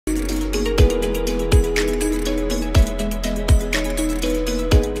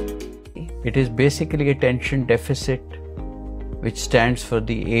It is basically attention deficit, which stands for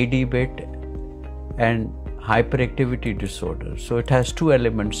the AD bit, and hyperactivity disorder. So it has two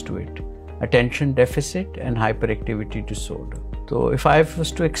elements to it: attention deficit and hyperactivity disorder. So if I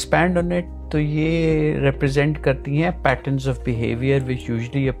was to expand on it, तो ये represent करती हैं patterns of behavior which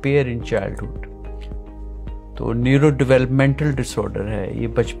usually appear in childhood. तो neurodevelopmental disorder है, ये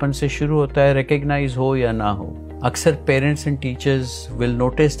बचपन से शुरू होता है, रिकग्नाइज हो या ना हो. अक्सर parents and teachers will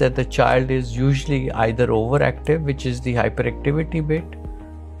notice that the child is usually either over active, which is the hyper activity bit,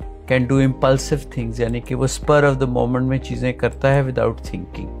 can do impulsive things, यानी कि वो स्पर ऑफ द मोमेंट में चीज़ें करता है विदाउट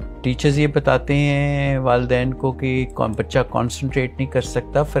थिंकिंग. टीचर्स ये बताते हैं वालिदैन को कि बच्चा कॉन्सेंट्रेट नहीं कर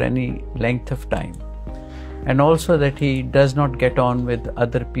सकता for any length of time, and also that he does not get on with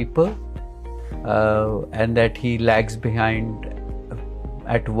other people, and that he lags behind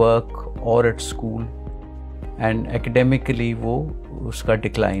at work or at school, and academically वो उसका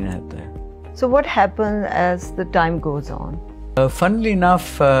decline रहता है. So what happens as the time goes on? Funnily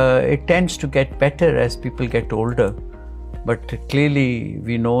enough, it tends to get better as people get older, but clearly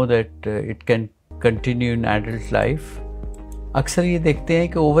we know that it can continue in adult life. अक्सर ये देखते हैं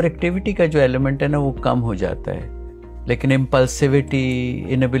कि over activity का जो element है ना वो कम हो जाता है, लेकिन impulsivity,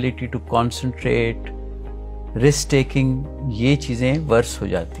 inability to concentrate, risk taking, ये चीज़ें वर्स हो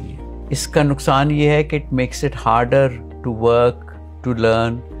जाती हैं. इसका नुकसान ये है कि it makes it harder to work, to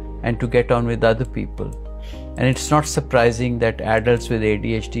learn and to get on with other people. And it's not surprising that adults with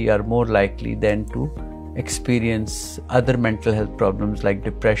ADHD are more likely than to experience other mental health problems like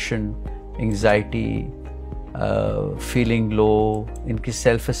depression, anxiety, feeling low. इनकी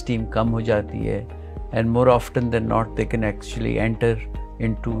self esteem कम हो जाती है, and more often than not they can actually enter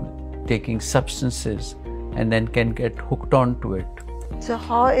into taking substances and then can get hooked on to it. So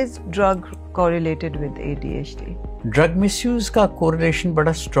how is drug correlated with ADHD? Drug misuse का correlation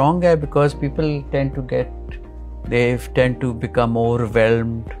बड़ा strong है, because people they tend to become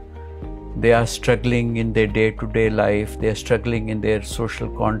overwhelmed. They are struggling in their day-to-day life, they are struggling in their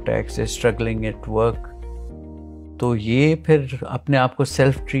social contacts, they are struggling at work. तो ये फिर अपने आप को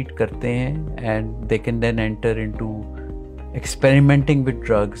self treat करते हैं, and they can then enter into experimenting with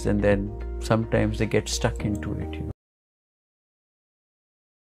drugs, and then sometimes they get stuck into it.